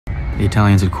The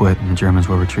Italians had quit and the Germans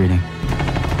were retreating,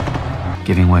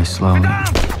 giving way slowly,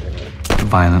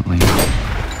 violently,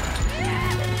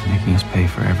 making us pay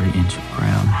for every inch of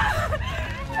ground,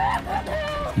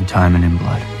 in time and in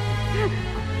blood.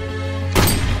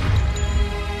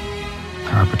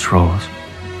 There are patrols,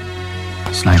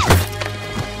 snipers,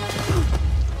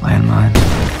 landmines.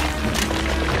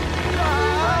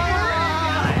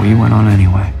 But we went on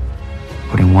anyway,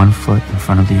 putting one foot in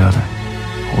front of the other,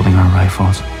 holding our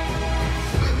rifles,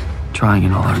 trying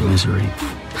in all our misery,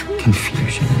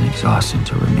 confusion, and exhaustion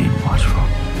to remain watchful.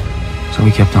 So we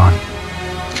kept on,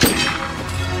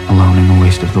 alone in the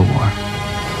waste of the war.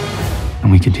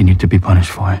 And we continued to be punished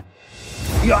for it.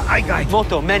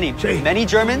 Many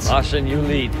Germans? Lawson, you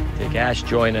lead. Take Ash,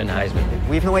 Joyner, and Heisman.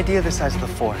 We have no idea the size of the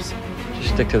force.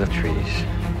 Just stick to the treaties.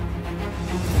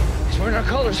 He's wearing our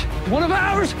colors. One of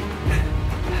ours!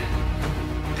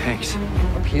 Thanks.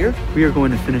 Up here? We are going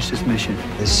to finish this mission.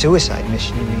 The suicide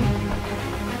mission, you mean?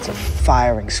 It's a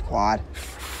firing squad.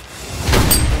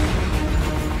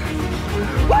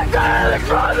 What the hell is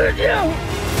wrong with you?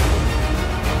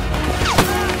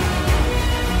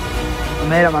 I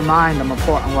made up my mind. I'm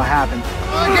reporting what happened.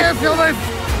 I can't feel my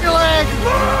leg.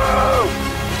 Move!